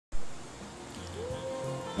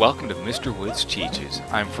Welcome to Mr. Woods Teaches.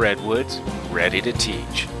 I'm Fred Woods, ready to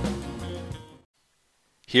teach.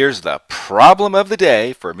 Here's the problem of the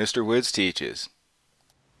day for Mr. Woods Teaches.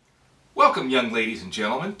 Welcome, young ladies and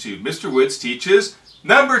gentlemen, to Mr. Woods Teaches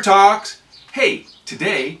Number Talks. Hey,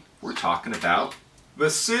 today we're talking about the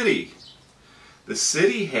city. The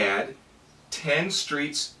city had 10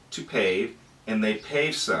 streets to pave, and they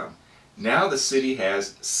paved some. Now the city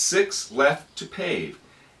has 6 left to pave.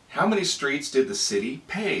 How many streets did the city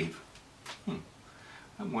pave?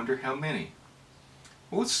 I wonder how many.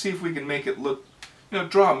 Well, let's see if we can make it look,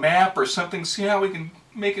 draw a map or something, see how we can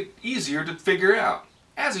make it easier to figure out.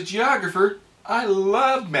 As a geographer, I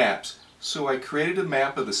love maps, so I created a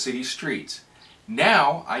map of the city streets.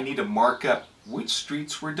 Now I need to mark up which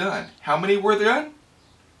streets were done. How many were done?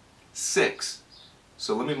 6.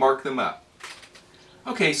 So let me mark them up.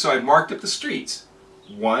 Okay, so I marked up the streets.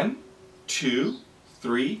 1, 2,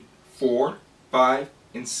 3, 4, 5,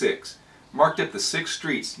 and 6. Marked up the 6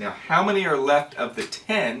 streets. Now how many are left of the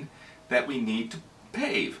 10 that we need to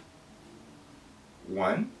pave?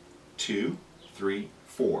 1, 2, 3,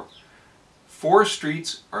 4. 4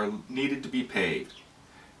 streets are needed to be paved.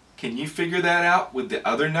 Can you figure that out with the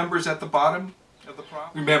other numbers at the bottom of the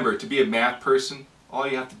problem? Remember, to be a math person, all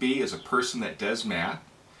you have to be is a person that does math.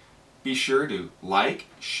 Be sure to like,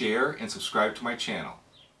 share, and subscribe to my channel.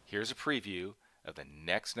 Here's a preview of the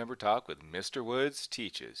next number talk with Mr. Woods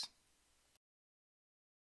Teaches.